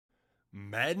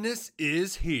Madness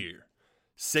is here.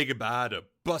 Say goodbye to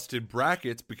busted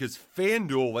brackets because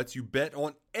FanDuel lets you bet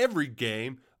on every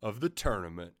game of the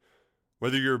tournament.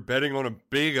 Whether you're betting on a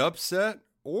big upset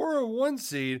or a one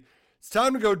seed, it's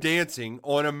time to go dancing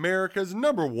on America's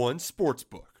 #1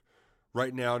 sportsbook.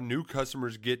 Right now, new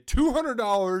customers get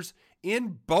 $200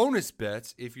 in bonus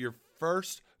bets if your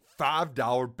first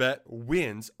 $5 bet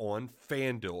wins on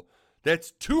FanDuel.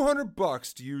 That's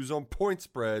 $200 to use on point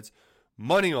spreads,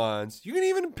 money lines. You can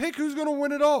even pick who's going to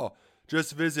win it all.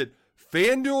 Just visit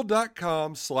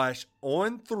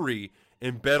FanDuel.com/on3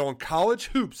 and bet on college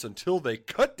hoops until they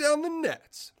cut down the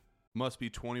nets. Must be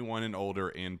 21 and older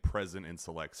and present in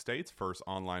select states. First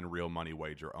online real money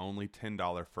wager only.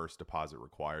 $10 first deposit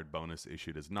required. Bonus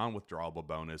issued as non-withdrawable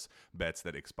bonus. Bets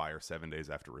that expire 7 days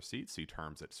after receipt. See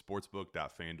terms at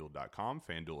sportsbook.fanduel.com.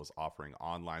 FanDuel is offering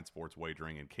online sports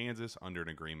wagering in Kansas under an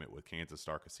agreement with Kansas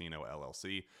Star Casino,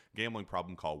 LLC. Gambling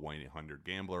problem? Call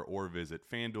 1-800-GAMBLER or visit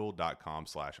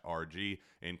fanduel.com/RG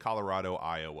in Colorado,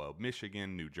 Iowa,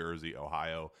 Michigan, New Jersey,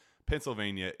 Ohio,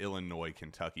 Pennsylvania, Illinois,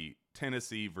 Kentucky,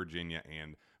 Tennessee, Virginia,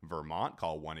 and Vermont.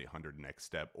 Call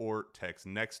 1-800-NEXT-STEP or text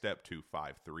NEXT-STEP to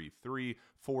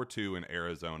 53342 in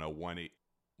Arizona,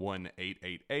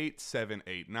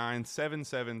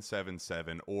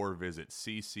 1-888-789-7777 or visit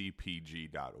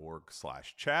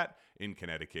ccpg.org/chat. In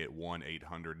Connecticut,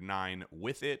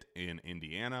 1-800-9-WITH-IT. In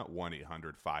Indiana,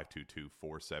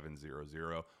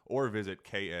 1-800-522-4700 or visit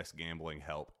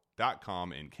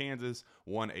ksgamblinghelp.com. In Kansas,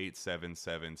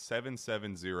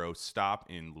 1-877-770-STOP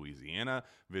in Louisiana.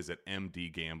 Visit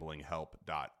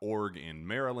mdgamblinghelp.org in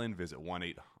Maryland. Visit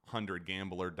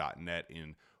 1-800-gambler.net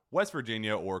in West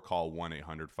Virginia or call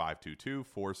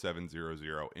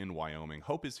 1-800-522-4700 in Wyoming.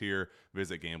 Hope is here.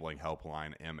 Visit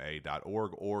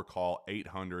gamblinghelplinema.org or call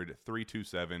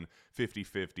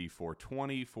 800-327-5050 for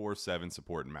 24/7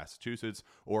 support in Massachusetts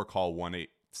or call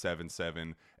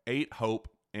 1-877-8-HOPE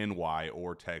NY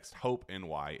or text Hope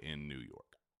NY in New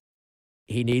York.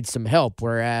 He needs some help,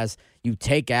 whereas you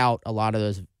take out a lot of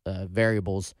those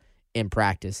variables in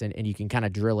practice and you can kind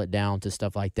of drill it down to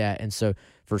stuff like that. And so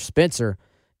for Spencer,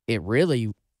 it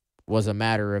really was a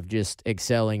matter of just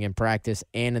excelling in practice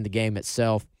and in the game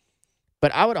itself.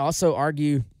 But I would also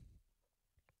argue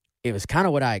it was kind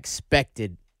of what I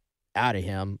expected out of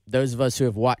him. Those of us who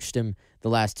have watched him the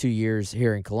last 2 years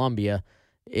here in Columbia,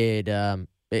 it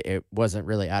wasn't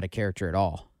really out of character at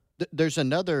all. There's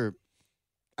another,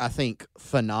 I think,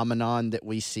 phenomenon that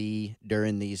we see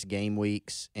during these game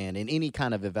weeks and in any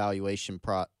kind of evaluation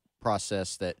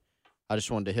process that I just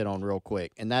wanted to hit on real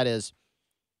quick, and that is,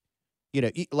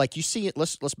 like you see it.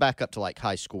 Let's back up to like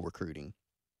high school recruiting.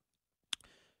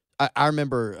 I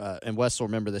remember, and Wes will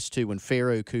remember this too, when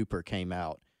Pharaoh Cooper came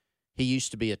out. He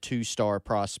used to be a 2-star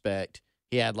prospect.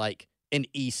 He had like an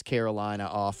East Carolina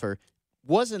offer.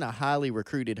 Wasn't a highly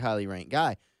recruited, highly ranked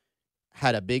guy.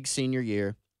 Had a big senior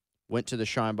year, went to the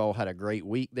Shrine Bowl, had a great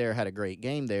week there, had a great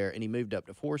game there, and he moved up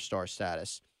to 4-star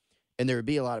status. And there would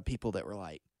be a lot of people that were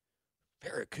like,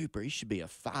 Pharaoh Cooper, he should be a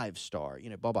 5-star,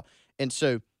 blah, blah. And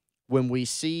so when we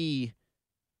see,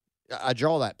 I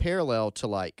draw that parallel to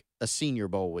like a Senior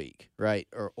Bowl week, right?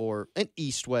 Or an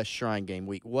East-West Shrine game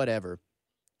week, whatever.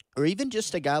 Or even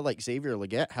just a guy like Xavier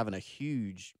Legette having a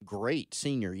huge, great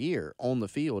senior year on the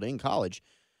field in college,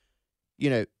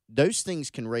 those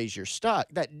things can raise your stock.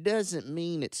 That doesn't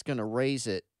mean it's going to raise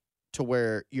it to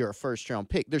where you're a first-round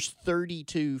pick. There's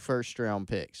 32 first-round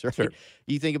picks, right? Sure.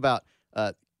 You think about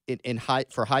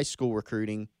for high school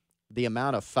recruiting, the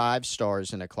amount of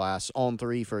 5-stars in a class, on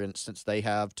 3, for instance, they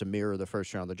have to mirror the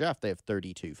first round of the draft. They have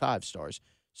 32 5-stars.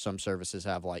 Some services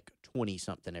have like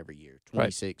 20-something every year,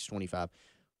 26, right. 25.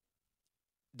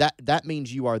 That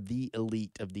means you are the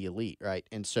elite of the elite, right?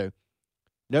 And so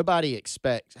nobody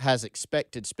has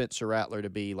expected Spencer Rattler to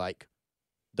be like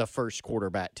the first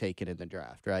quarterback taken in the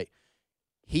draft, right?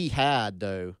 He had,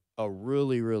 though, a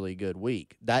really, really good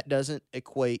week. That doesn't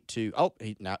equate to,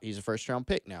 he's a first-round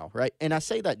pick now, right? And I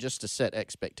say that just to set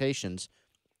expectations.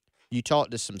 You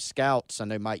talked to some scouts. I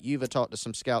know, Mike, you've talked to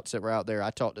some scouts that were out there.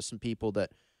 I talked to some people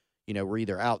that, were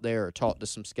either out there or talked to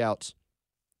some scouts,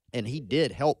 and he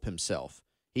did help himself.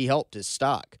 He helped his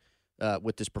stock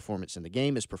with his performance in the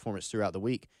game, his performance throughout the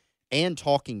week, and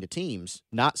talking to teams.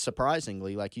 Not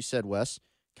surprisingly, like you said, Wes,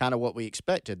 kind of what we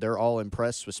expected. They're all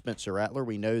impressed with Spencer Rattler.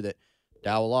 We know that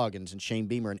Dow Loggins and Shane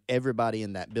Beamer and everybody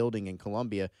in that building in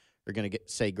Columbia are going to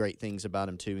say great things about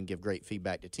him, too, and give great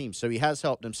feedback to teams. So he has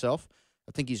helped himself.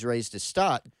 I think he's raised his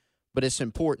stock, but it's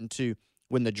important to,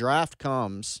 when the draft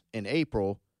comes in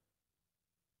April,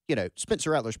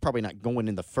 Spencer Rattler's probably not going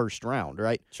in the first round,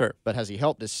 right? Sure. But has he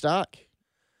helped his stock?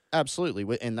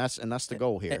 Absolutely, and that's the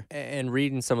goal here. And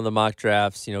reading some of the mock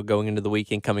drafts, going into the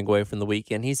weekend, coming away from the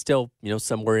weekend, he's still,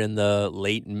 somewhere in the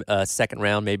late second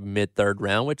round, maybe mid third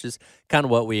round, which is kind of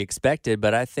what we expected.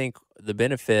 But I think the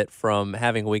benefit from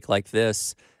having a week like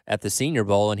this at the Senior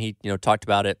Bowl, and he, talked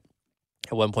about it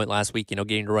at one point last week,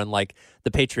 getting to run like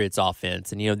the Patriots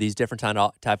offense and, these different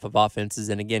type of offenses.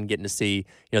 And again, getting to see,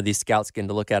 these scouts getting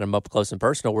to look at them up close and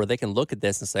personal where they can look at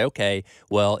this and say, okay,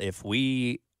 well,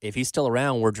 if he's still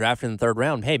around, we're drafting in the third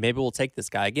round. Hey, maybe we'll take this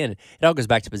guy. Again, it all goes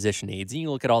back to position needs. And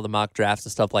you look at all the mock drafts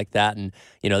and stuff like that, and,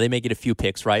 they may get a few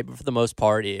picks, right? But for the most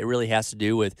part, it really has to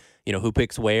do with, who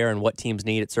picks where and what teams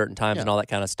need at certain times and all that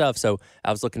kind of stuff. So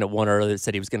I was looking at one earlier that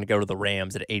said he was going to go to the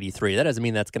Rams at 83. That doesn't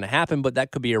mean that's going to happen, but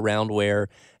that could be around where,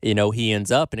 he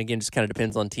ends up. And again, just kind of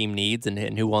depends on team needs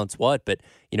and who wants what. But,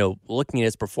 looking at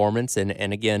his performance and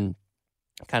again,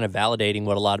 kind of validating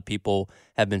what a lot of people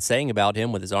have been saying about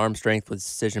him with his arm strength, with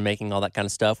decision making, all that kind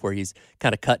of stuff, where he's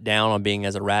kind of cut down on being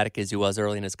as erratic as he was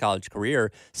early in his college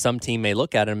career. Some team may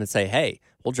look at him and say, hey,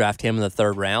 we'll draft him in the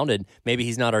third round, and maybe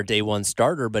he's not our day one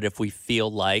starter, but if we feel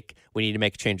like we need to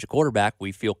make a change of quarterback,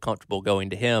 we feel comfortable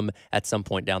going to him at some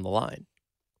point down the line.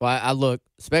 Well, I look,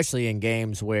 especially in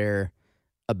games where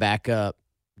a backup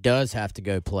does have to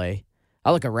go play,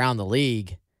 I look around the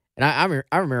league, and I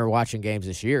remember watching games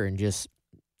this year and just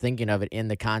thinking of it in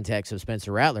the context of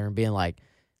Spencer Rattler and being like,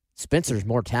 Spencer's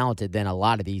more talented than a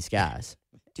lot of these guys.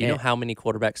 Do you know how many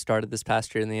quarterbacks started this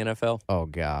past year in the NFL? Oh,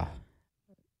 God.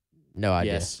 No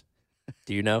idea. Yes.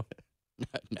 Do you know?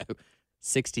 No.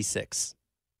 66.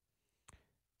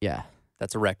 Yeah.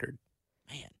 That's a record.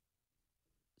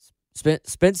 Man.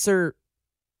 Spencer,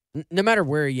 no matter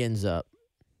where he ends up,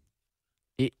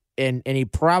 and he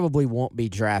probably won't be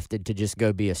drafted to just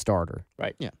go be a starter.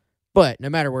 Right. Yeah. But no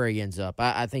matter where he ends up,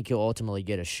 I think he'll ultimately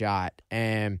get a shot.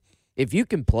 And if you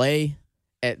can play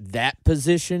at that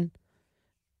position,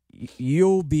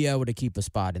 you'll be able to keep a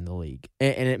spot in the league.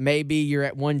 And it may be you're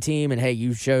at one team and, hey,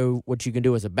 you show what you can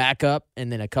do as a backup,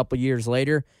 and then a couple years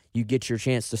later, you get your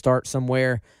chance to start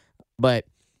somewhere. But,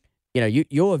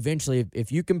 you'll eventually,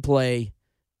 if you can play,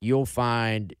 you'll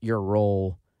find your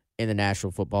role in the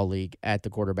National Football League at the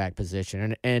quarterback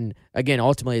position. And again,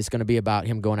 ultimately, it's going to be about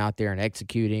him going out there and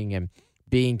executing and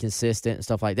being consistent and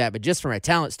stuff like that. But just from a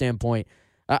talent standpoint,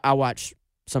 I watch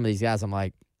some of these guys, I'm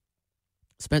like,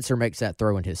 Spencer makes that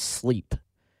throw in his sleep.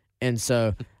 And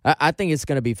so I think it's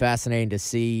going to be fascinating to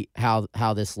see how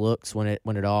this looks when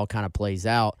it all kind of plays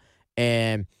out.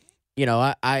 And,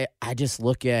 I just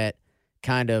look at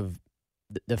kind of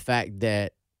the fact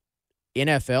that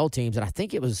NFL teams, and I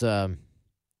think it was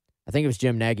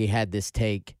Jim Nagy had this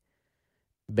take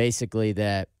basically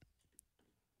that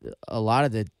a lot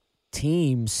of the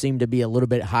teams seem to be a little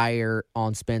bit higher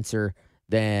on Spencer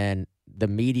than the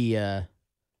media,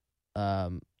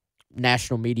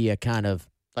 national media kind of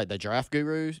Like the draft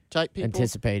guru type people?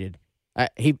 anticipated.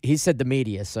 He said the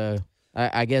media, so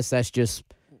I guess that's just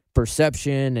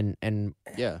perception and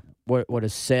Yeah. what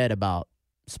is said about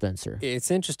Spencer.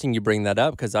 It's interesting you bring that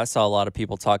up because I saw a lot of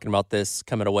people talking about this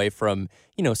coming away from,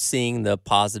 seeing the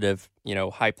positive,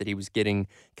 hype that he was getting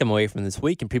coming away from this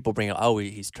week. And people bring up, oh,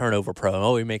 he's turnover prone.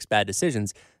 Oh, he makes bad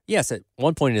decisions. Yes, at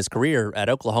one point in his career at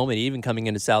Oklahoma, and even coming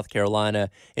into South Carolina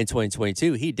in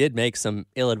 2022, he did make some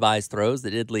ill-advised throws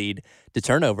that did lead to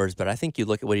turnovers. But I think you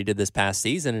look at what he did this past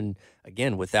season, and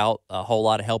again, without a whole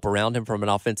lot of help around him from an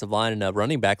offensive line and a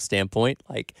running back standpoint,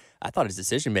 I thought his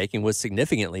decision-making was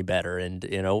significantly better. And,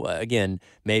 again,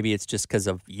 maybe it's just because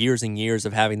of years and years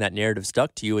of having that narrative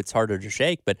stuck to you, it's harder to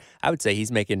shake. But I would say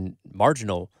he's making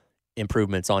marginal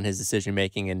improvements on his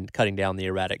decision-making and cutting down the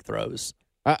erratic throws.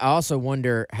 I also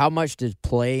wonder how much does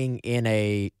playing in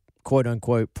a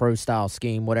quote-unquote pro-style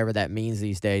scheme, whatever that means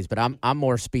these days, but I'm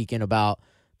more speaking about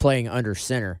playing under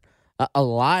center. A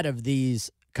lot of these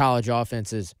college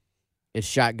offenses is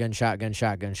shotgun, shotgun,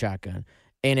 shotgun, shotgun.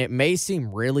 And it may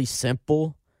seem really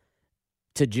simple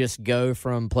to just go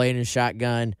from playing in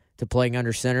shotgun to playing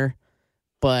under center,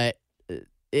 but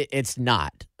it's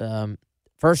not.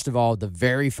 First of all, the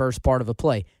very first part of a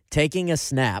play, taking a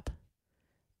snap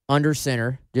under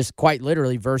center, just quite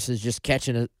literally, versus just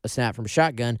catching a snap from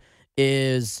shotgun,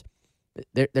 is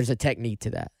there's a technique to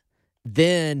that.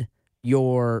 Then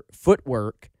your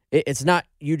footwork, it's not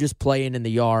you just playing in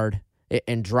the yard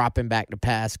and dropping back to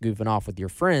pass, goofing off with your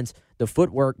friends. The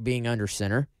footwork being under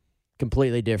center,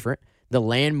 completely different. The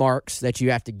landmarks that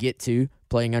you have to get to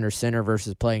playing under center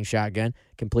versus playing shotgun,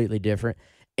 completely different.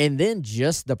 And then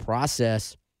just the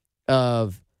process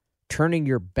of turning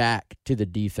your back to the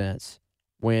defense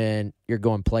when you're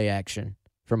going play action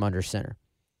from under center.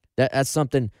 That's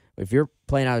something, if you're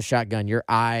playing out of shotgun, your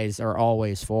eyes are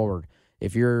always forward.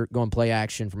 if you're going play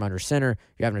action from under center,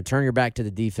 you're having to turn your back to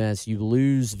the defense. You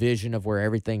lose vision of where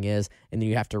everything is, and then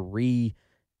you have to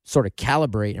sort of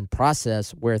calibrate and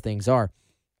process where things are.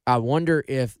 I wonder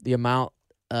if the amount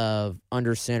of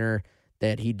under center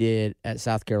that he did at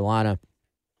South Carolina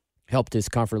helped his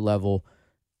comfort level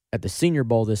at the Senior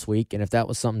Bowl this week, and if that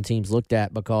was something teams looked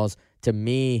at, because to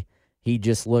me,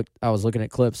 I was looking at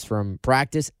clips from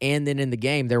practice, and then in the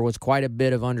game, there was quite a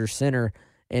bit of under center,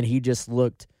 and he just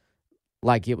looked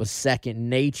like it was second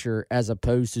nature as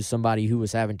opposed to somebody who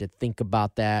was having to think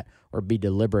about that or be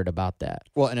deliberate about that.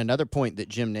 Well, and another point that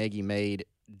Jim Nagy made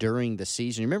during the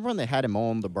season, remember when they had him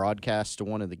on the broadcast to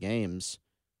one of the games?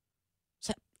 Was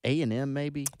that A&M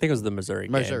maybe? I think it was the Missouri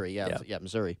game. Missouri, yeah,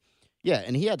 Missouri. Yeah,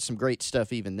 and he had some great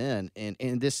stuff even then,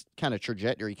 and this kind of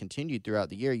trajectory continued throughout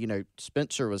the year. You know,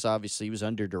 Spencer was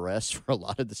under duress for a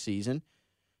lot of the season,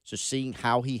 so seeing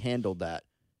how he handled that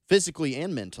physically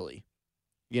and mentally,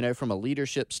 you know, from a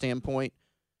leadership standpoint,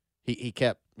 he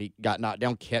got knocked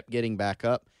down, kept getting back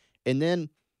up, and then,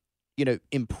 you know,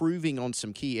 improving on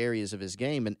some key areas of his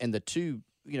game, and the two,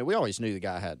 you know, we always knew the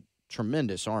guy had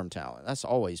tremendous arm talent. That's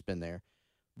always been there,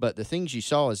 but the things you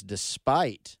saw is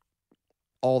despite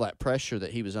all that pressure that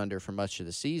he was under for much of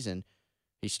the season,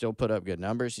 he still put up good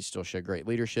numbers. He still showed great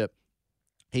leadership.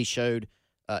 He showed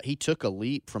he took a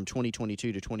leap from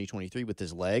 2022 to 2023 with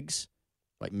his legs,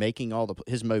 like making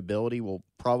his mobility will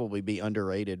probably be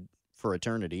underrated for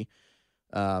eternity.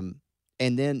 And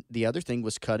then the other thing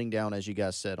was cutting down, as you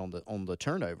guys said, on the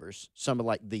turnovers. Some of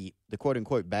like the quote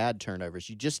unquote bad turnovers.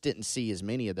 You just didn't see as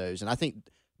many of those. And I think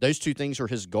those two things were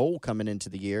his goal coming into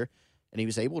the year, and he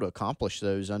was able to accomplish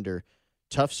those under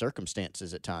tough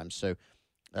circumstances at times. So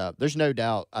there's no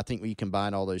doubt, I think when you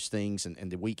combine all those things and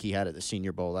the week he had at the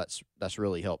Senior Bowl, that's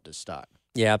really helped his stock.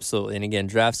 Yeah, absolutely. And again,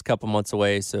 draft's a couple months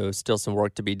away, so still some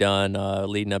work to be done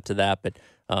leading up to that. But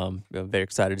I'm very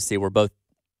excited to see where both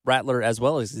Rattler as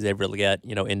well as Xavier Legette,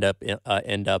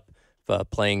 end up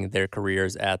playing their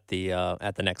careers at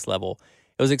the next level.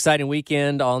 It was an exciting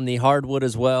weekend on the hardwood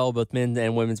as well, both men's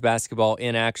and women's basketball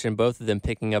in action, both of them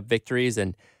picking up victories,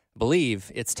 and believe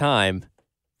it's time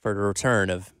for the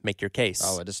return of Make Your Case.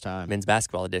 Oh, it is time. Men's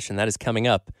basketball edition. That is coming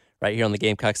up right here on the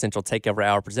Gamecock Central Takeover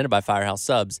Hour, presented by Firehouse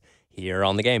Subs, here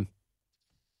on the Game.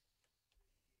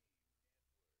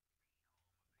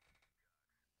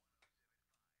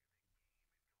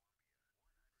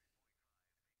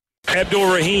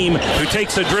 Abdul Rahim, who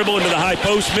takes a dribble into the high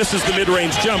post, misses the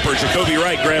mid-range jumper. Jacoby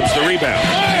Wright grabs the rebound.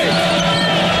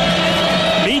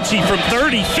 Michi from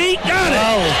 30 feet, got it!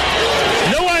 Oh.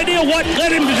 No idea what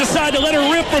led him to decide to let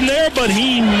her rip from there, but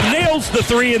he nails the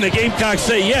three, and the Gamecocks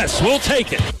say, yes, we'll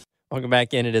take it. Welcome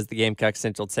back in. It is the Gamecock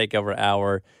Central Takeover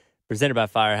Hour, presented by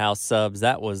Firehouse Subs.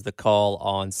 That was the call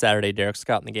on Saturday. Derek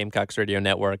Scott on the Gamecocks Radio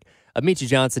Network. Michi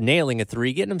Johnson nailing a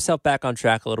three, getting himself back on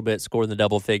track a little bit, scoring the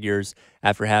double figures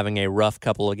after having a rough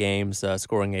couple of games,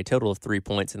 scoring a total of 3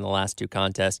 points in the last two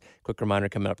contests. Quick reminder,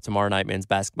 coming up tomorrow night, men's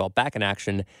basketball back in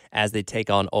action as they take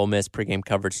on Ole Miss. Pregame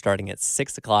coverage starting at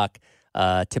 6 o'clock.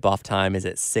 Tip-off time is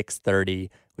at 6:30,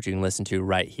 which you can listen to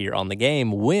right here on the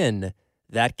Game. When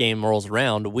that game rolls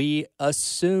around, we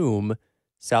assume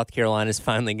South Carolina is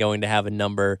finally going to have a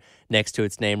number next to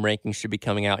its name. Rankings should be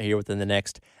coming out here within the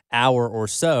next hour or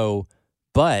so.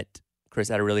 But Chris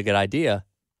had a really good idea.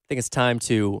 I think it's time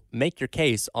to make your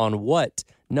case on what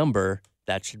number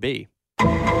that should be.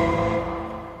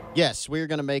 Yes, we're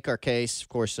going to make our case. Of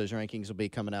course, those rankings will be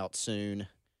coming out soon.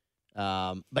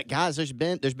 But guys, there's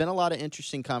been a lot of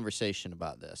interesting conversation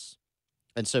about this.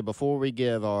 And so before we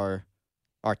give our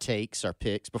takes, our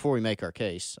picks, before we make our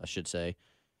case, I should say,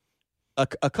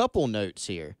 a couple notes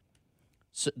here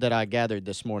that I gathered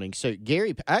this morning. So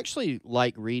I actually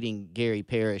like reading Gary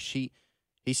Parrish.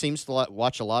 He seems to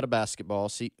watch a lot of basketball,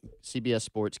 CBS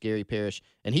Sports, Gary Parrish,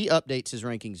 and he updates his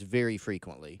rankings very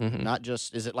frequently. Mm-hmm. Not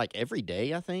just, is it like every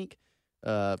day, I think?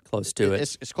 Close to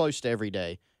it. It's close to every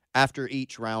day after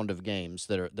each round of games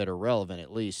that are relevant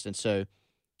at least. And so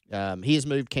he has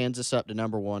moved Kansas up to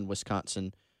number 1,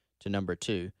 Wisconsin to number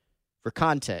 2. For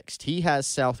context, he has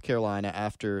South Carolina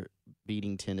after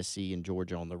beating Tennessee and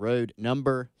Georgia on the road,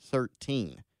 number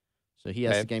 13. So he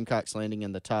has the Gamecocks landing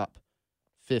in the top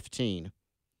 15.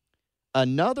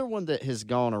 Another one that has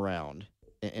gone around,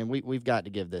 and we've got to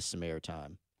give this some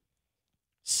airtime,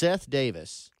 Seth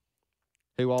Davis,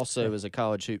 who also is a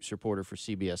college hoops reporter for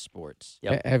CBS Sports.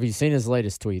 Yep. Have you seen his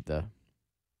latest tweet, though?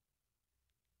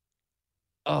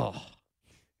 Oh,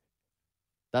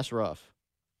 that's rough.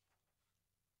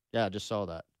 Yeah, I just saw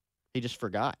that. He just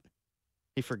forgot.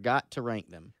 He forgot to rank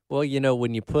them. Well,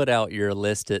 when you put out your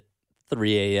list at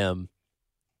 3 a.m.,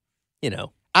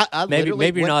 I Maybe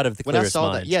literally, you're not of the when I clearest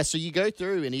saw mind. that. Yeah, so you go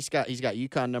through and he's got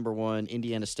UConn number 1,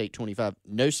 Indiana State 25,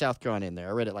 no South Carolina in there.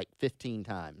 I read it like 15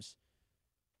 times.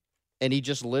 And he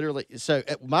just literally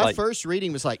my first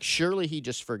reading was like, surely he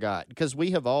just forgot, because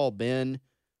we have all been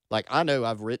like, I know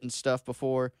I've written stuff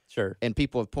before. Sure. And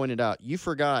people have pointed out, you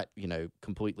forgot,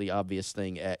 completely obvious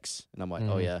thing X. And I'm like,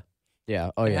 oh, yeah. Yeah.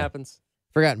 Oh, It yeah. happens.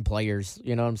 Forgotten players.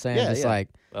 You know what I'm saying? Yeah, It's yeah. like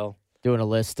Well, doing a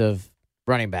list of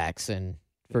running backs and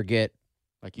forget.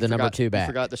 Like The number 2 back.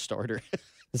 You forgot the starter.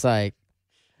 It's like,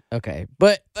 okay.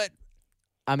 But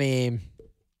I mean,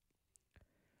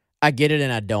 I get it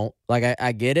and I don't. Like,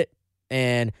 I get it.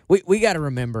 And we got to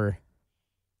remember,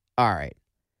 all right,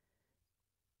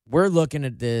 we're looking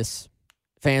at this,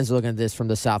 fans are looking at this from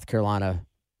the South Carolina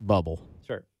bubble.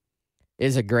 sure.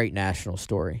 It's a great national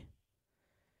story.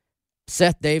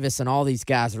 Seth Davis and all these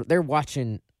guys, they're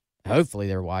watching, hopefully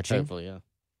they're watching, Hopefully, yeah.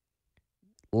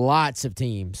 lots of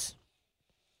teams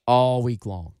all week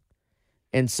long.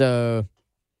 And so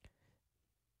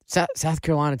South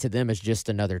Carolina to them is just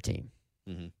another team.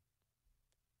 Mm-hmm.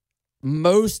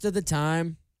 Most of the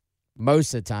time,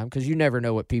 because you never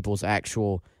know what people's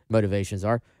actual motivations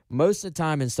are, most of the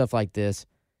time in stuff like this,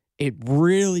 it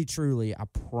really, truly, I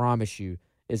promise you,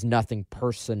 is nothing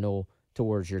personal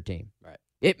towards your team. Right.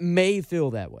 It may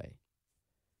feel that way,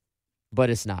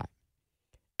 but it's not.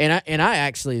 And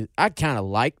I kind of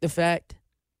like the fact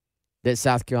that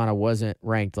South Carolina wasn't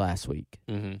ranked last week,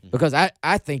 Mm-hmm. because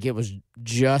I think it was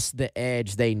just the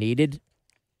edge they needed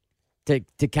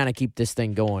to kind of keep this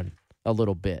thing going a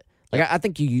little bit. Like, I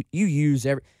think you use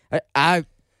every I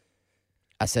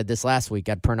said this last week.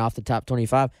 I'd print off the top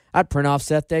 25. I'd print off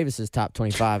Seth Davis's top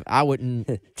 25. I wouldn't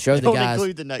show the Don't guys.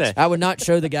 include the next. I would not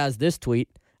show the guys this tweet.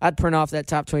 I'd print off that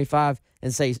top 25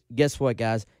 and say, guess what,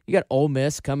 guys? You got Ole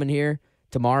Miss coming here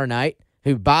tomorrow night,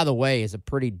 who, by the way, is a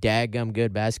pretty daggum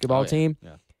good basketball team.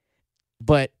 Yeah.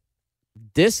 But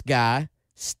this guy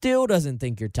still doesn't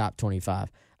think you're top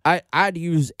 25. I'd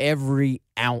use every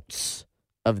ounce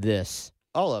of this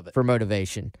All of it. for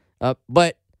motivation.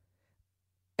 But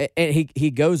and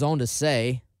he goes on to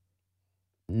say,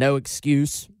 no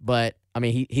excuse, but I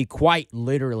mean he quite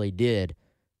literally did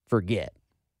forget.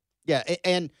 Yeah,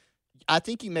 and I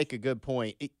think you make a good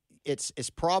point.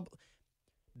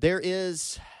 There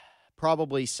is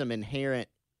probably some inherent,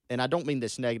 and I don't mean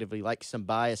this negatively, like some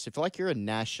bias. If like you're a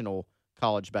national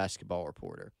college basketball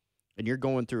reporter and you're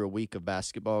going through a week of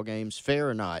basketball games, fair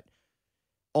or not,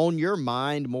 on your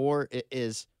mind more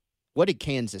is, what did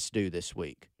Kansas do this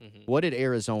week? Mm-hmm. What did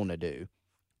Arizona do?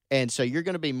 And so you're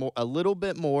going to be a little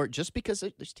bit more, just because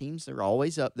there's teams that are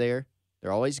always up there.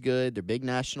 They're always good. They're big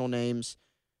national names.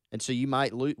 And so you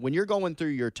might lose. When you're going through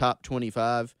your top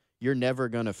 25, you're never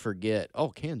going to forget, oh,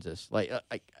 Kansas.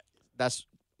 That's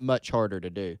much harder to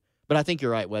do. But I think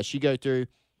you're right, Wes. You go through,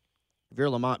 if you're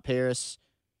Lamont Paris,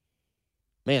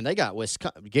 man, they got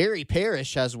Wisconsin. Gary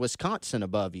Parrish has Wisconsin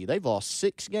above you. They've lost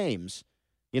 6 games.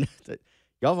 Y'all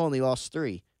have only lost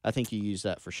 3. I think you use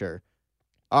that for sure.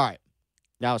 All right.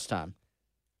 Now it's time.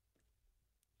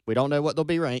 We don't know what they'll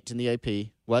be ranked in the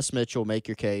AP. Wes Mitchell, make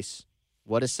your case.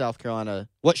 What is South Carolina?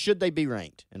 What should they be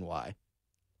ranked and why?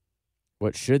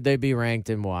 What should they be ranked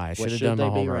and why? I should have done my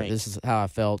homework. This is how I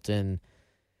felt in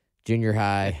junior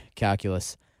high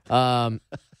calculus. Sorry,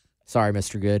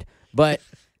 Mr. Good. But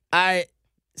I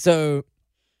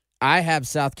have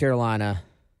South Carolina.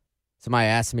 Somebody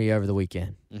asked me over the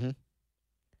weekend,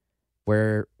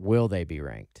 where will they be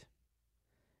ranked?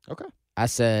 Okay. I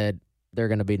said they're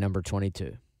going to be number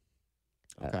 22.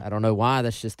 Okay. I don't know why.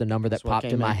 That's just the number that popped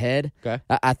in my head. Okay.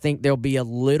 I think there'll be a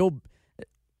little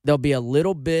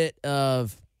bit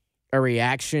of a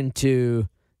reaction to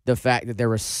the fact that there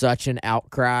was such an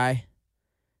outcry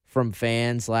from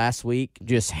fans last week,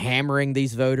 just hammering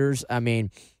these voters. I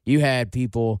mean, you had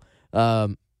people,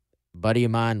 buddy of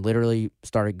mine literally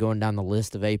started going down the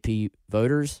list of AP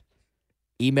voters,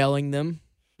 emailing them.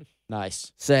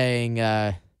 Nice. Saying,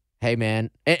 hey, man,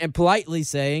 and politely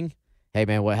saying, hey,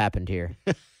 man, what happened here?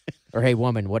 Or, hey,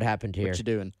 woman, what happened here? What you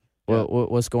doing?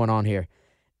 What's going on here?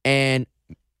 And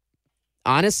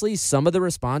honestly, some of the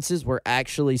responses were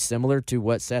actually similar to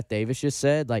what Seth Davis just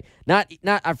said. Like, not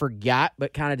I forgot,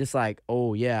 but kind of just like,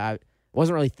 oh, yeah, I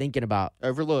wasn't really thinking about.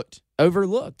 Overlooked.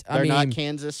 They're not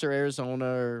Kansas or Arizona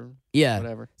or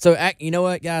whatever. So, you know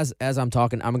what, guys? As I'm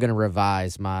talking, I'm going to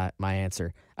revise my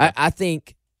answer. I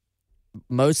think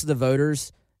most of the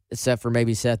voters, except for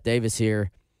maybe Seth Davis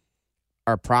here,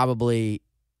 are probably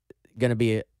going to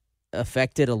be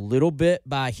affected a little bit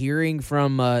by hearing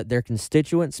from their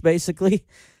constituents, basically.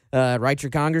 Write your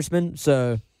congressman.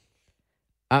 So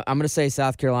I'm going to say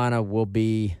South Carolina they'll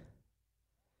be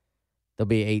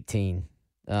 18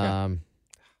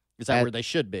 Is that where they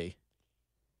should be?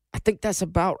 I think that's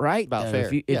about right. About though.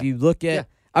 fair. If you look at,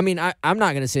 I mean, I'm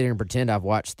not going to sit here and pretend I've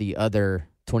watched the other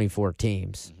 24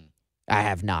 teams. Mm-hmm. I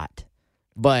have not.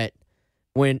 But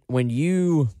when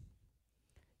you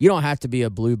don't have to be a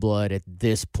blue blood at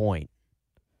this point.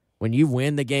 When you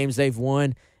win the games they've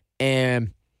won,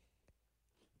 and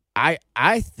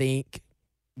I think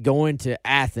going to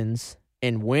Athens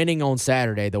and winning on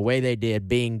Saturday the way they did,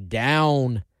 being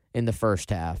down in the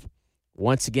first half,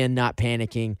 once again not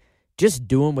panicking, just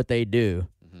doing what they do.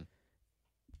 Mm-hmm.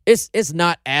 It's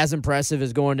not as impressive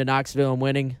as going to Knoxville and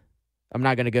winning. I'm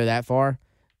not going to go that far,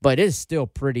 but it's still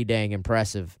pretty dang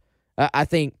impressive. I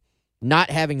think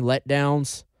not having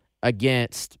letdowns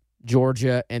against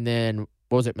Georgia and then,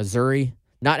 what was it, Missouri?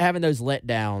 Not having those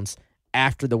letdowns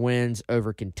after the wins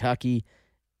over Kentucky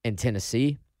and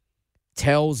Tennessee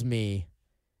tells me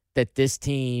that this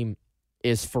team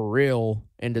is for real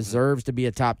and deserves to be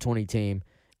a top 20 team,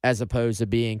 as opposed to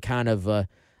being kind of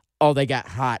they got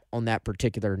hot on that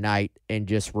particular night and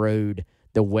just rode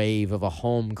the wave of a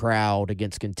home crowd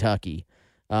against Kentucky.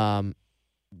 Doing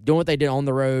what they did on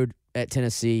the road at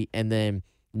Tennessee and then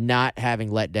not having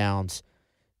letdowns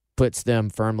puts them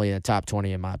firmly in the top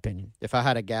 20, in my opinion. If I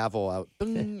had a gavel, I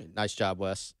would, nice job,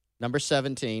 Wes. Number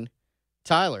 17,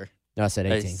 Tyler. No, I said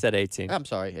 18. I said 18. I'm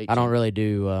sorry, 18. I don't really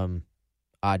do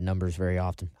odd numbers very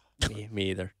often. Me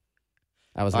either.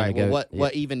 I was All going right, to go.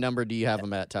 what even number do you have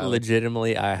them at, Tyler?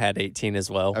 Legitimately, I had 18 as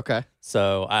well. Okay.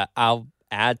 So I'll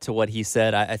add to what he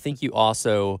said. I think you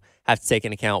also have to take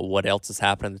into account what else has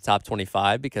happened in the top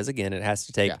 25, because, again, it has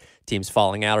to take teams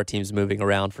falling out or teams moving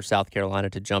around for South Carolina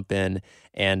to jump in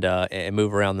and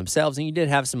move around themselves. And you did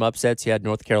have some upsets. You had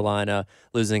North Carolina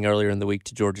losing earlier in the week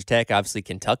to Georgia Tech. Obviously,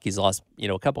 Kentucky's lost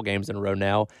a couple games in a row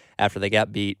now after they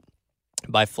got beat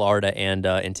by Florida and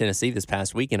in Tennessee this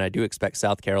past weekend. I do expect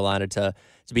South Carolina to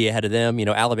be ahead of them.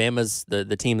 Alabama's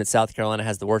the team that South Carolina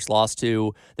has the worst loss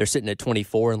to. They're sitting at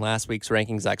 24 in last week's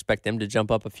rankings. I expect them to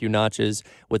jump up a few notches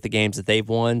with the games that they've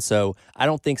won. So I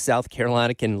don't think South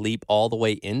Carolina can leap all the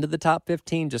way into the top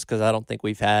 15, just because I don't think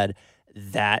we've had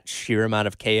that sheer amount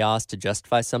of chaos to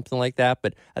justify something like that.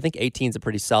 But I think 18 is a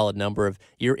pretty solid number of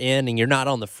you're in and you're not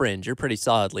on the fringe. You're pretty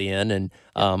solidly in, and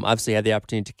obviously have the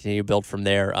opportunity to continue to build from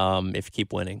there if you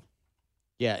keep winning.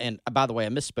 Yeah, and by the way, I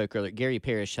misspoke earlier. Gary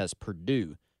Parrish has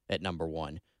Purdue at number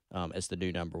 1 as the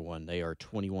new number 1. They are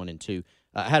 21-2.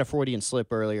 I had a Freudian slip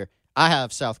earlier. I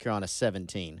have South Carolina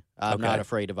 17. I'm not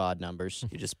afraid of odd numbers.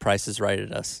 You just prices right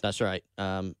at us. That's right.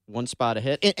 One spot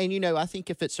ahead. And I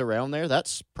think if it's around there,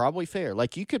 that's probably fair.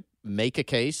 Like, you could make a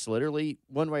case literally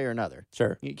one way or another.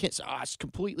 Sure. You can't say, it's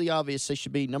completely obvious they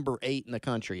should be number 8 in the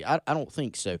country. I don't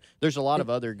think so. There's a lot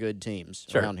of other good teams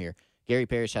around here. Gary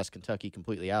Parrish has Kentucky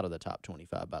completely out of the top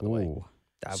 25, by the way.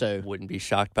 I wouldn't be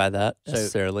shocked by that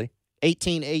necessarily.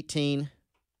 18, 18,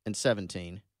 and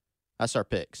 17. That's our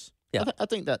picks. Yeah. I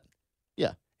think that,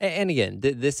 yeah. And again,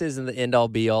 this isn't the end-all,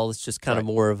 be-all. It's just kind of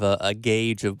more of a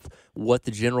gauge of what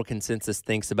the general consensus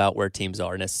thinks about where teams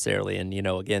are necessarily. And,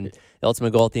 again, the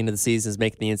ultimate goal at the end of the season is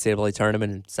making the NCAA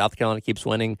tournament, and South Carolina keeps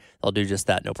winning. They'll do just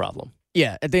that, no problem.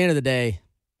 Yeah, at the end of the day,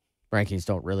 rankings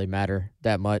don't really matter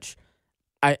that much.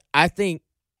 I think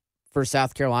for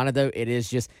South Carolina, though,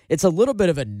 it's a little bit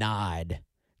of a nod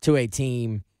to a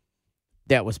team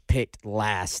that was picked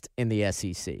last in the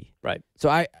SEC. Right.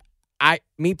 So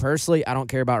me personally, I don't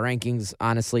care about rankings,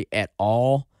 honestly, at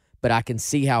all, but I can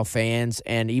see how fans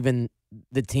and even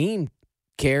the team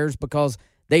cares because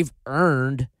they've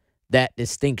earned that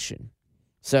distinction.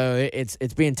 So it's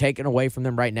being taken away from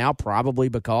them right now, probably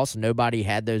because nobody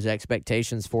had those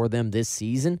expectations for them this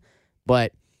season,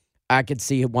 but I could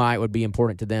see why it would be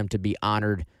important to them to be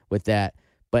honored with that.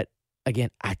 But again,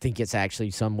 I think it's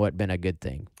actually somewhat been a good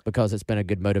thing because it's been a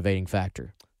good motivating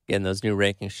factor. Again, those new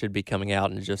rankings should be coming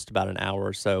out in just about an hour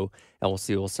or so, and we'll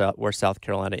see where South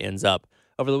Carolina ends up.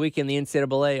 Over the weekend, the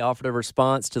NCAA offered a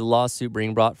response to the lawsuit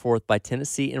being brought forth by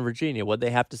Tennessee and Virginia. What did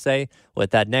they have to say? Well,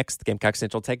 at that next, the Gamecock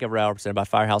Central Takeover Hour presented by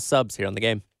Firehouse Subs here on The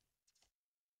Game.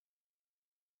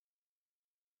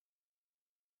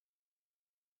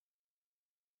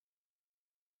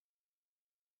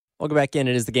 Welcome back in.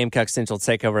 It is the Gamecock Central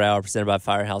Takeover Hour presented by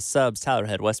Firehouse Subs. Tyler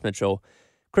Head, Wes Mitchell,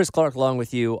 Chris Clark along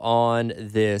with you on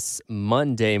this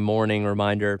Monday morning.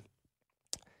 Reminder,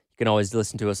 you can always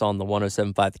listen to us on the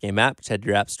 107.5 The Game app. Just head to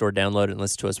your app store, download it, and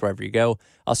listen to us wherever you go.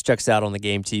 Also check us out on The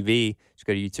Game TV. Just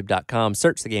go to youtube.com,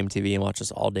 search The Game TV, and watch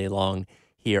us all day long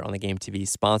here on The Game TV,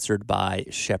 sponsored by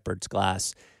Shepherd's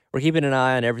Glass. We're keeping an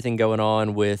eye on everything going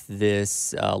on with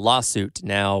this lawsuit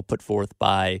now put forth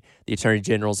by the Attorney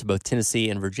Generals of both Tennessee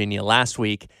and Virginia last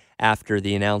week after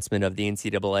the announcement of the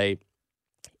NCAA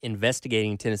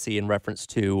investigating Tennessee in reference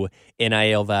to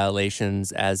NIL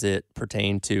violations as it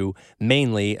pertained to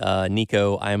mainly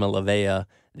Nico Iamaleava,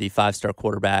 the five-star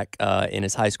quarterback in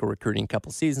his high school recruiting a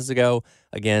couple seasons ago.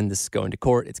 Again, this is going to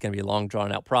court. It's going to be a long,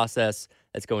 drawn-out process.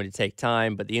 It's going to take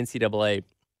time. But the NCAA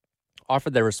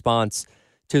offered their response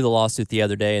to the lawsuit the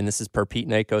other day, and this is per Pete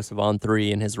Nakos of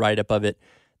On3 in his write-up of it.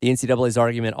 The NCAA's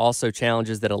argument also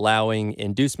challenges that allowing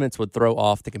inducements would throw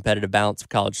off the competitive balance of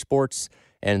college sports.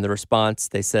 And in the response,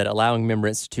 they said allowing member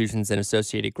institutions and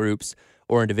associated groups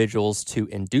or individuals to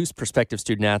induce prospective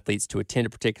student athletes to attend a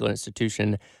particular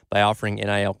institution by offering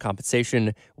NIL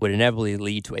compensation would inevitably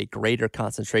lead to a greater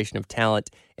concentration of talent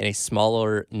in a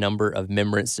smaller number of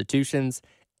member institutions.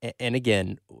 And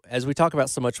again, as we talk about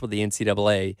so much with the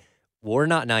NCAA, we're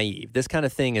not naive. This kind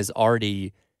of thing is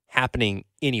already happening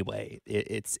anyway.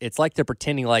 It's like they're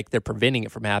pretending like they're preventing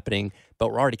it from happening, but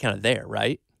we're already kind of there,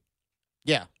 right?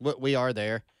 Yeah, we are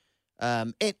there.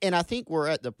 And I think we're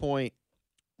at the point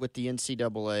with the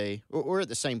NCAA, we're at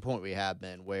the same point we have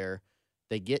been, where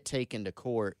they get taken to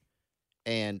court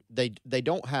and they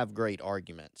don't have great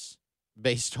arguments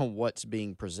based on what's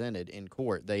being presented in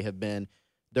court.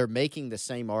 They're making the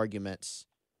same arguments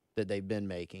that they've been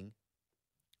making,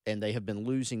 and they have been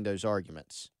losing those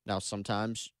arguments. Now,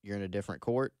 sometimes you're in a different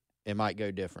court, it might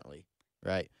go differently,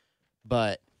 right?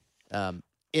 But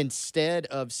instead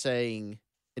of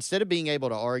being able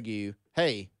to argue,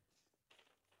 hey,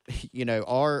 you know,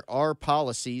 our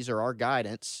policies or our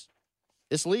guidance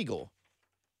is legal.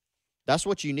 That's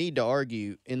what you need to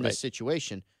argue in this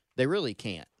situation. They really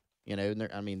can't, you know,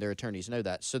 and their attorneys know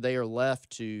that. So they are left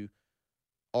to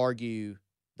argue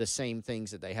the same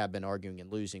things that they have been arguing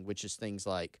and losing, which is things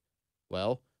like,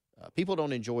 well, people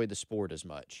don't enjoy the sport as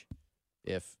much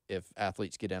if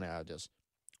athletes get in and out of this.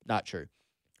 Not true.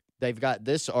 They've got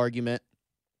this argument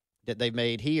that they've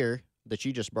made here that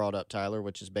you just brought up, Tyler,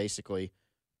 which is basically,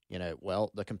 you know,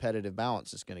 well, the competitive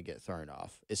balance is going to get thrown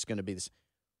off. It's going to be this.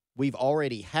 We've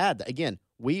already had that. Again,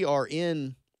 we are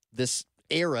in this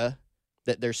era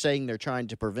that they're saying they're trying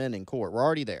to prevent in court. We're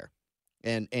already there.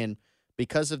 And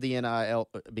because of the NIL,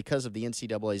 because of the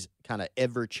NCAA's kind of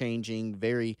ever-changing,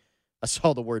 I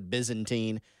saw the word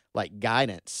Byzantine, like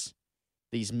guidance,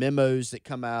 these memos that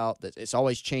come out, that it's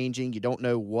always changing. You don't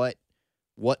know what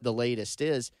the latest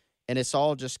is, and it's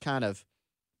all just kind of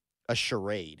a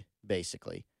charade,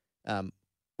 basically.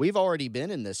 We've already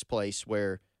been in this place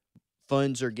where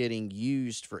funds are getting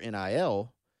used for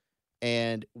NIL,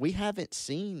 and we haven't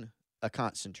seen a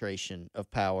concentration of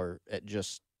power at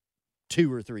just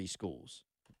 2 or 3 schools.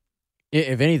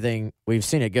 If anything, we've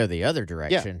seen it go the other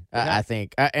direction. Yeah, I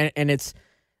think, and it's.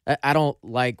 I don't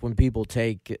like when people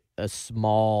take a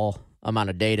small amount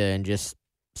of data and just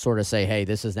sort of say, "Hey,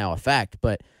 this is now a fact."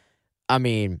 But I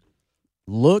mean,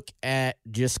 look at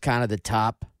just kind of the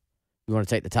top. You want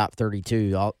to take the top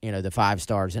 32, you know, the 5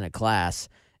 stars in a class,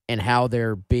 and how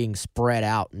they're being spread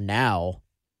out now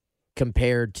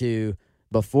compared to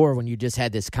before when you just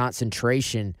had this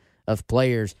concentration of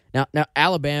players. Now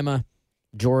Alabama,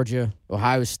 Georgia,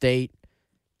 Ohio State,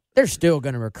 they're still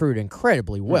going to recruit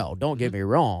incredibly well. Don't get me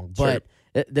wrong, but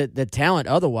the talent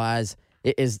otherwise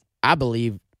is, I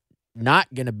believe,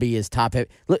 not going to be as top heavy.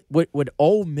 Would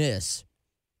Ole Miss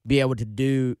be able to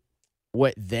do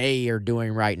what they are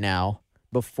doing right now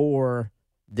before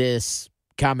this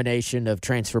combination of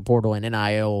transfer portal and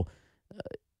NIL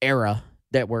era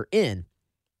that we're in?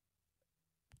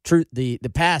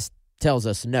 The past tells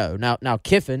us no. Now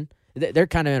Kiffin, they're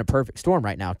kind of in a perfect storm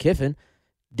right now. Kiffin,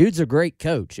 dude's a great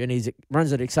coach, and he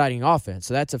runs an exciting offense,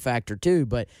 so that's a factor too.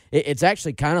 But it's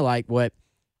actually kind of like what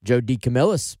Joe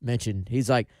DeCamillis mentioned. He's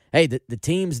like, hey, the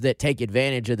teams that take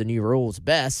advantage of the new rules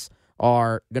best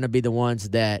are going to be the ones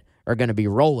that are going to be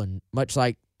rolling, much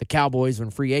like the Cowboys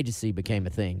when free agency became a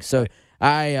thing. So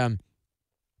I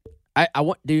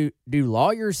want do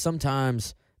lawyers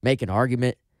sometimes make an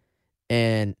argument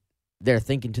and they're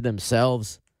thinking to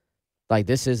themselves like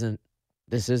this isn't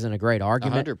a great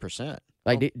argument? 100%.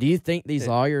 Like, do you think these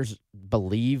lawyers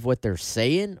believe what they're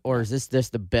saying, or is this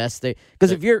just the best thing?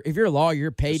 Because if you're a lawyer,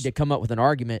 you're paid to come up with an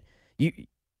argument. You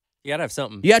gotta have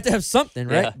something. You have to have something,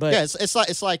 right? Yeah. But yeah,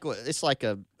 it's like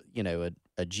a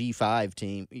G5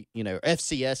 team, you know,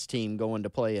 FCS team going to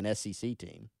play an SEC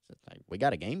team. So like, we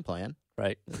got a game plan,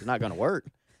 right? It's not going to work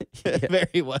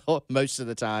very well most of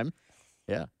the time.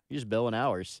 Yeah, you're just billing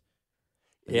hours.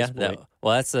 Yeah,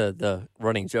 well, that's the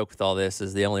running joke with all this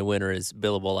is the only winner is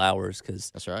billable hours because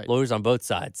that's right. Lawyers on both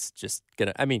sides just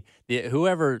gonna. I mean,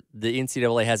 whoever the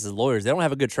NCAA has as lawyers, they don't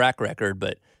have a good track record,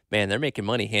 but man, they're making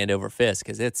money hand over fist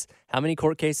because it's how many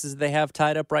court cases do they have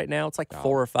tied up right now? It's like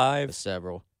 4 or 5.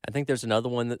 Several. I think there's another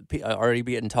one that already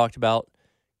getting talked about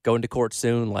going to court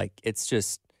soon. Like, it's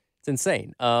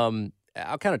insane. I'll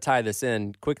kind of tie this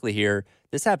in quickly here.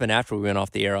 This happened after we went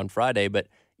off the air on Friday, but,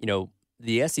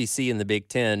 the SEC and the Big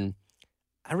Ten,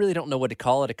 I really don't know what to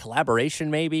call it. A collaboration,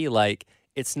 maybe? Like,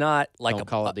 it's not like Don't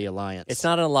call it the alliance. It's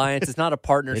not an alliance. It's not a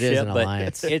partnership. It is an but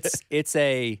alliance. It's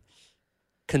a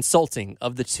consulting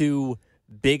of the two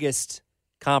biggest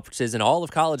conferences in all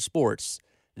of college sports.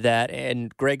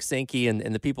 And Greg Sankey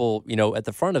and the people at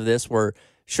the front of this were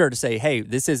sure to say, hey,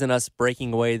 this isn't us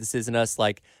breaking away. This isn't us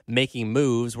like making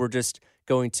moves. We're just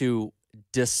going to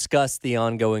discuss the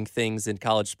ongoing things in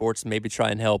college sports and maybe try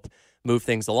and help move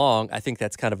things along. I think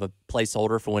that's kind of a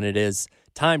placeholder for when it is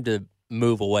time to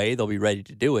move away. They'll be ready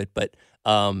to do it. But,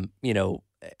 I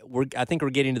think we're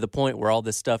getting to the point where all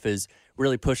this stuff is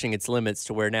really pushing its limits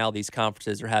to where now these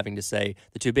conferences are having to say,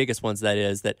 the two biggest ones, that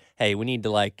is, that, hey, we need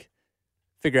to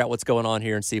figure out what's going on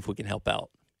here and see if we can help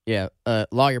out. Yeah, a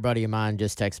lawyer buddy of mine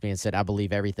just texted me and said, I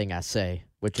believe everything I say,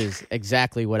 which is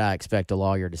exactly what I expect a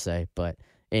lawyer to say. But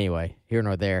anyway, here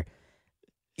nor there.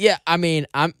 Yeah, I mean,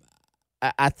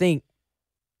 I think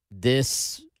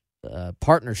this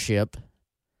partnership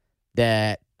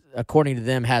that, according to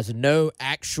them, has no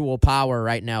actual power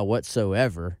right now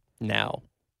whatsoever Now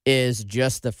is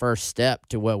just the first step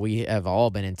to what we have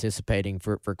all been anticipating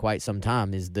for quite some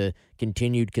time, is the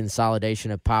continued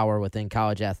consolidation of power within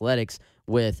college athletics,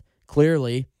 with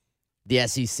clearly the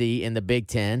SEC and the Big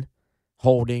Ten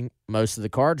holding most of the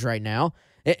cards right now.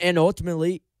 And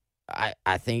ultimately,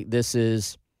 I think this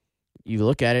is, you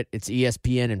look at it, it's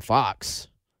ESPN and Fox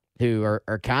who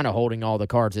are kind of holding all the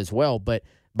cards as well. But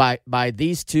by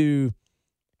these two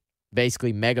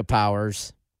basically mega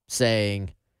powers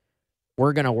saying,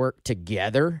 we're going to work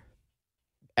together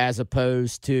as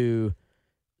opposed to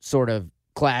sort of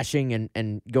clashing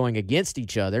and going against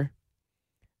each other,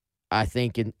 I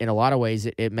think in a lot of ways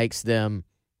it makes them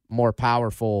more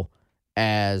powerful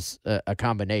as a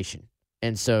combination.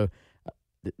 And so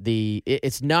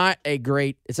it's not a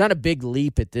big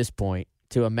leap at this point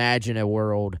to imagine a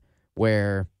world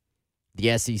where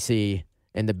the SEC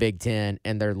and the Big Ten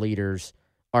and their leaders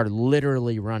are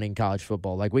literally running college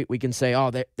football. Like we can say,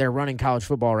 oh, they're running college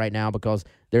football right now because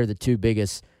they're the two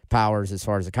biggest powers as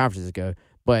far as the conferences go.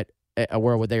 But a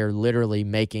world where they are literally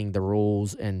making the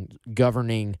rules and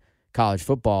governing college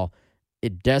football,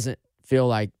 it doesn't feel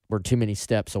like we're too many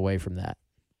steps away from that.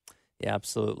 Yeah,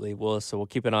 absolutely. So we'll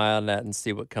keep an eye on that and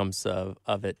see what comes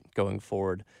of it going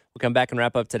forward. We'll come back and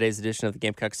wrap up today's edition of the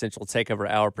Gamecock Central Takeover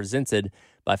Hour presented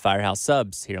by Firehouse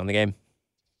Subs here on The Game.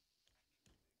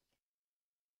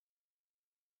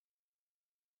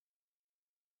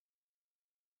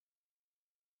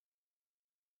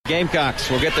 Gamecocks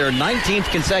will get their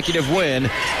 19th consecutive win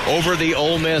over the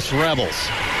Ole Miss Rebels.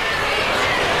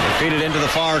 They feed it into the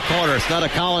far corner. It's not a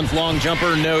Collins long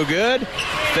jumper, no good.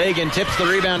 Fagan tips the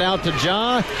rebound out to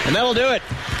Ja, and that'll do it.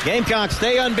 Gamecocks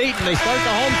stay unbeaten. They start the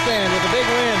homestand with a big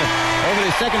win over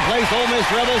the second place Ole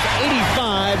Miss Rebels,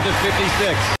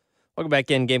 85-56. Welcome back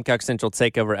in. Gamecock Central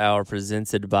Takeover Hour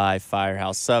presented by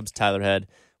Firehouse Subs. Tyler Head,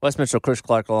 Wes Mitchell, Chris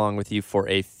Clark along with you for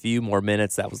a few more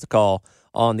minutes. That was the call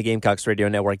on the Gamecocks Radio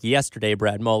Network yesterday.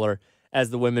 Brad Mueller,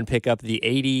 as the women pick up the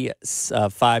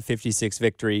 85-56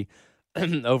 victory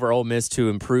over Ole Miss to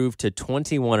improve to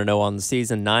 21-0 on the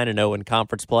season, 9-0 in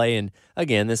conference play. And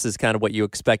again, this is kind of what you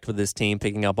expect with this team,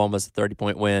 picking up almost a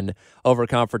 30-point win over a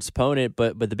conference opponent.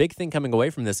 But the big thing coming away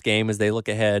from this game is they look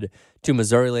ahead to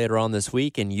Missouri later on this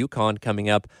week, and UConn coming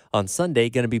up on Sunday,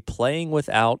 going to be playing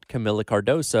without Camila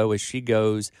Cardoso as she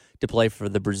goes to play for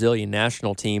the Brazilian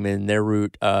national team in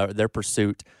their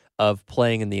pursuit of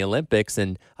playing in the Olympics.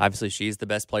 And obviously she's the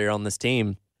best player on this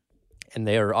team, and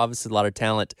there are obviously a lot of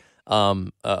talent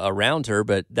around her,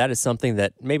 but that is something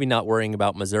that maybe not worrying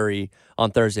about Missouri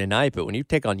on Thursday night. But when you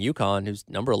take on UConn, who's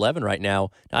number 11 right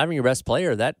now, not having your best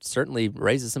player, that certainly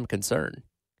raises some concern.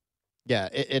 Yeah,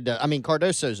 I mean,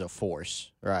 Cardoso's a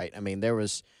force, right? I mean, there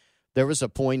was a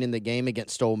point in the game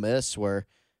against Ole Miss where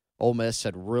Ole Miss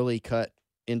had really cut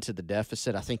into the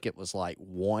deficit. I think it was like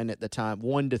 1 at the time,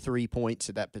 1 to 3 points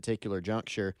at that particular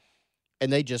juncture,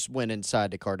 and they just went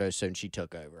inside to Cardoso and she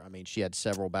took over. I mean, she had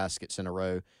several baskets in a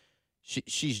row.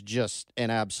 She's just an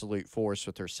absolute force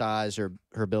with her size, her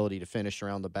ability to finish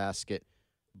around the basket,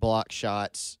 block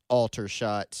shots, alter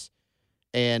shots.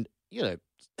 And,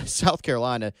 South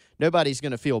Carolina, nobody's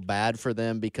going to feel bad for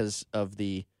them because of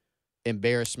the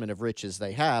embarrassment of riches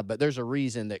they have, but there's a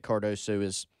reason that Cardoso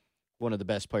is one of the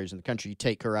best players in the country. You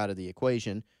take her out of the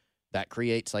equation, that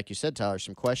creates, like you said, Tyler,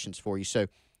 some questions for you. So,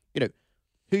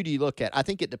 who do you look at? I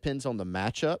think it depends on the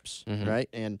matchups, right?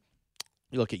 And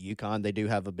you look at UConn, they do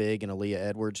have a big and Aaliyah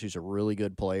Edwards, who's a really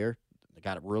good player. They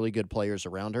got really good players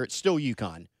around her. It's still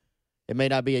UConn. It may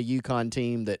not be a UConn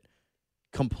team that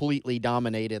completely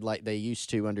dominated like they used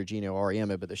to under Gino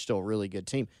Auriemma, but they're still a really good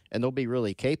team, and they'll be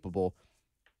really capable.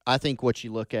 I think what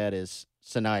you look at is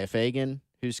Sanaya Fagan,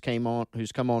 who's come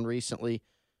on recently.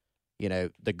 You know,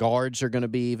 the guards are going to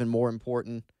be even more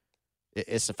important.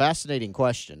 It's a fascinating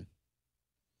question.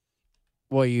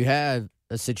 Well, you had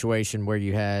a situation where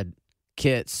you had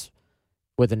Kitts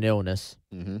with an illness,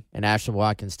 and Ashton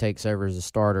Watkins takes over as a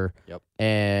starter. Yep.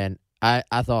 And I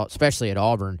thought, especially at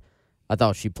Auburn, I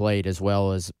thought she played as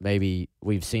well as maybe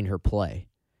we've seen her play.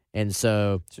 And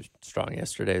so, Strong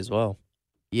yesterday as well.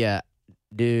 Yeah,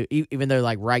 even though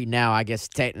like right now, I guess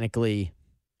technically,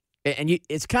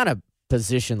 it's kind of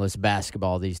positionless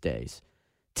basketball these days.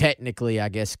 Technically, I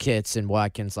guess Kitts and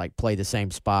Watkins like play the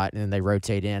same spot and then they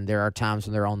rotate in. There are times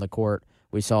when they're on the court.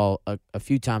 We saw a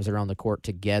few times they're on the court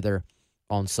together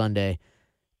on Sunday.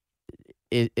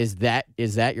 Is that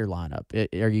your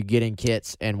lineup? Are you getting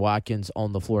Kitts and Watkins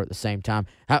on the floor at the same time?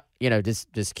 How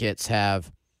does Kitts have?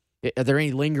 Are there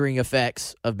any lingering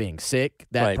effects of being sick?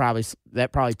 That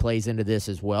probably plays into this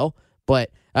as well.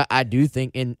 But I do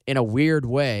think in a weird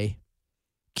way,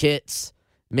 Kitts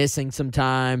missing some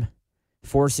time,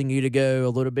 forcing you to go a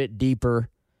little bit deeper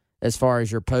as far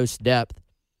as your post depth,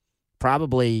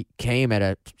 probably came at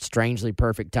a strangely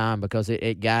perfect time because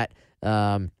it got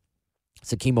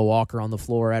Sakima Walker on the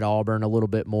floor at Auburn a little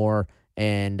bit more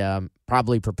and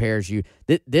probably prepares you.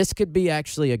 This could be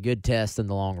actually a good test in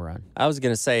the long run. I was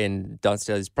going to say, and Don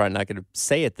Staley's probably not going to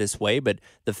say it this way, but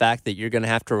the fact that you're going to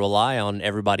have to rely on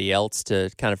everybody else to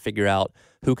kind of figure out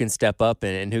who can step up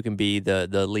and who can be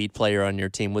the lead player on your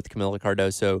team with Camila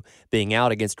Cardoso being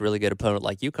out against a really good opponent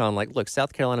like UConn. Like, look,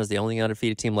 South Carolina is the only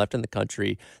undefeated team left in the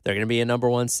country. They're going to be a number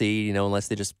one seed, unless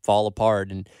they just fall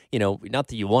apart. And, not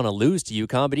that you want to lose to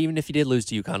UConn, but even if you did lose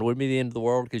to UConn, it wouldn't be the end of the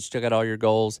world because you still got all your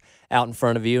goals out in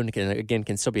front of you and,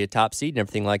 can still be a top seed and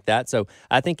everything like that. So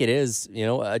I think it is,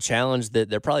 a challenge that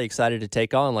they're probably excited to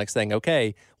take on, like saying,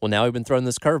 okay, well, now we've been throwing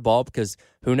this curveball because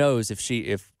who knows if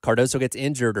Cardoso gets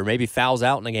injured or maybe fouls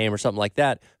out in a game or something like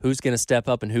that, who's going to step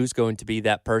up and who's going to be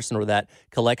that person or that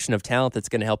collection of talent that's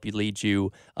going to help you lead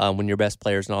you when your best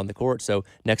player's not on the court. So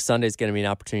next Sunday is going to be an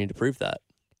opportunity to prove that.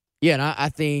 Yeah, and I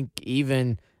think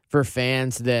even for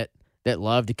fans that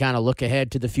love to kind of look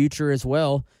ahead to the future as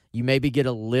well, you maybe get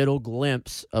a little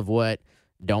glimpse of what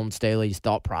Dawn Staley's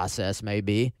thought process may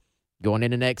be going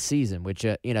into next season, which,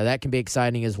 that can be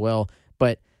exciting as well.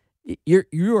 But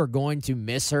you are going to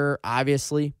miss her,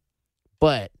 obviously.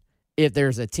 But if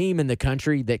there's a team in the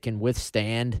country that can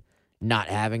withstand not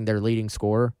having their leading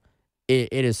scorer,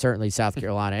 it is certainly South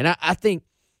Carolina. And I think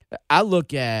I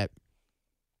look at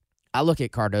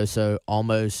Cardoso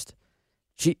almost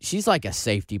she's like a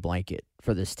safety blanket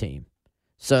for this team.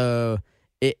 So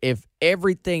if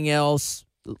everything else,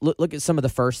 look at some of the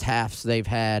first halves they've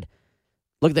had.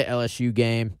 Look at the LSU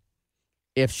game.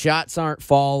 If shots aren't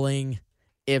falling,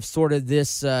 if sort of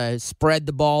this spread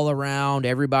the ball around,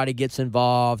 everybody gets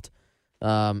involved,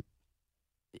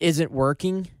 isn't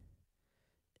working,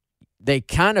 they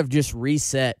kind of just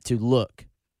reset to, look,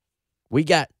 we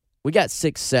got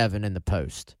 6-7 in the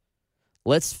post.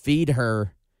 Let's feed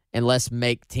her and let's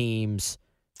make teams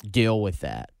deal with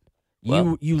that.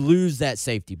 Well, you lose that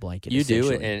safety blanket. You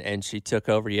do, and she took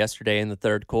over yesterday in the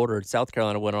third quarter. South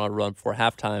Carolina went on a run before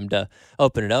halftime to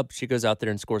open it up. She goes out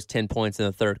there and scores 10 points in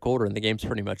the third quarter, and the game's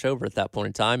pretty much over at that point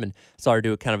in time. And saw her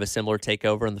do kind of a similar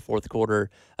takeover in the fourth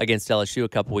quarter against LSU a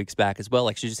couple weeks back as well.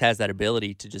 Like, she just has that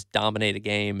ability to just dominate a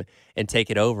game and take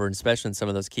it over, and especially in some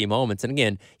of those key moments. And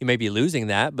again, you may be losing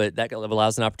that, but that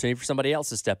allows an opportunity for somebody else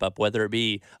to step up, whether it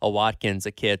be a Watkins,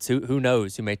 a Kitts, who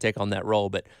knows who may take on that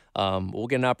role. But we'll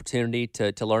get an opportunity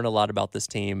to learn a lot about this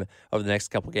team over the next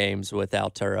couple games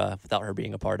without her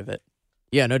being a part of it.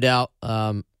 Yeah, no doubt.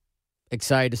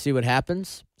 Excited to see what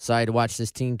happens. Excited to watch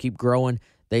this team keep growing.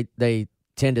 They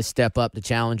tend to step up the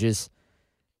challenges.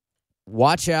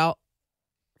 Watch out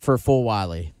for Full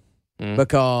Wiley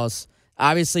because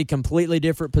obviously completely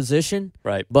different position,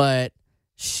 right? But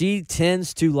she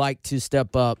tends to like to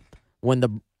step up when the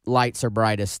lights are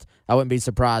brightest. I wouldn't be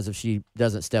surprised if she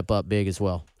doesn't step up big as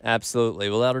well. Absolutely.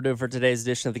 Well, that'll do it for today's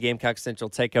edition of the Gamecock Central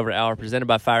Takeover Hour presented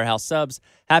by Firehouse Subs.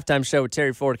 Halftime show with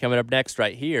Terry Ford coming up next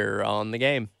right here on The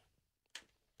Game.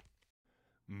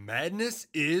 Madness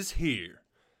is here.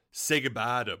 Say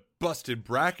goodbye to busted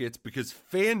brackets because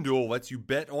FanDuel lets you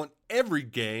bet on every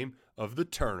game of the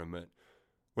tournament.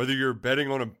 Whether you're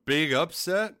betting on a big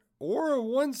upset or a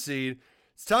one seed,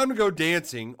 it's time to go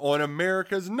dancing on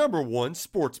America's #1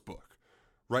 sportsbook.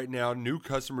 Right now, new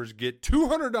customers get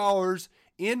 $200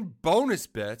 in bonus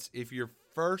bets if your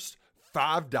first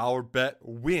 $5 bet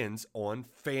wins on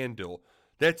FanDuel.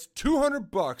 That's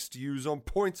 $200 to use on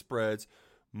point spreads,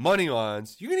 money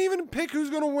lines. You can even pick who's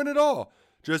going to win it all.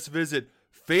 Just visit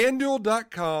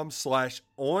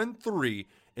FanDuel.com/on3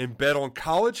 and bet on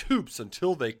college hoops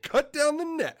until they cut down the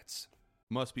nets.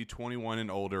 Must be 21 and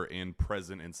older and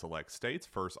present in select states.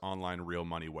 First online real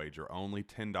money wager only.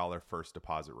 $10 first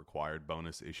deposit required.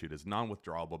 Bonus issued as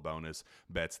non-withdrawable bonus.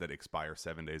 Bets that expire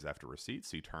 7 days after receipt.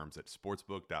 See terms at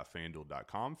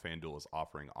sportsbook.fanduel.com. FanDuel is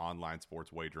offering online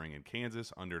sports wagering in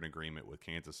Kansas under an agreement with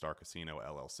Kansas Star Casino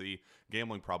LLC.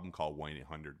 Gambling problem? Call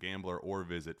 1-800-GAMBLER or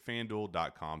visit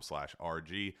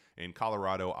fanduel.com/RG in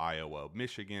Colorado, Iowa,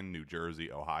 Michigan, New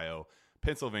Jersey, Ohio,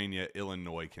 Pennsylvania,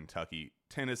 Illinois, Kentucky,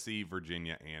 Tennessee,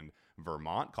 Virginia, and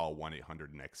Vermont. Call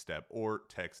 1-800-NEXT-STEP or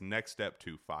text NEXT STEP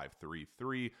to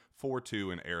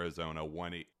 53342. In Arizona,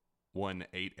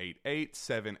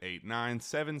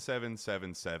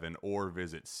 1-888-789-7777 or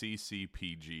visit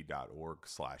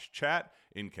ccpg.org/chat.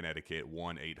 In Connecticut,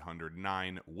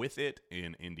 1-800-9-WITH-IT.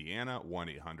 In Indiana,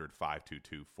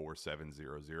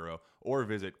 1-800-522-4700 or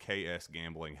visit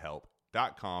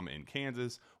ksgamblinghelp.com. In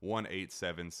Kansas,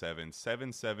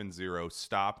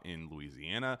 1-877-770-STOP. In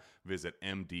Louisiana, visit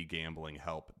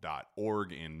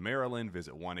mdgamblinghelp.org. In Maryland,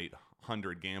 visit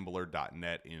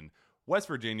 1-800-gambler.net. In West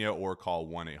Virginia, or call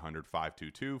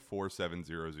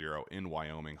 1-800-522-4700. In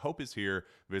Wyoming, hope is here.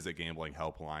 Visit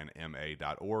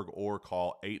gamblinghelplinema.org or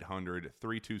call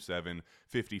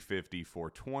 800-327-5050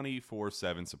 for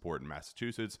 24/7 support in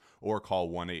Massachusetts, or call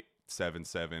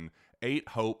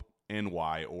 1-877-8-HOPE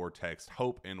NY or text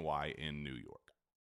HOPE NY in New York.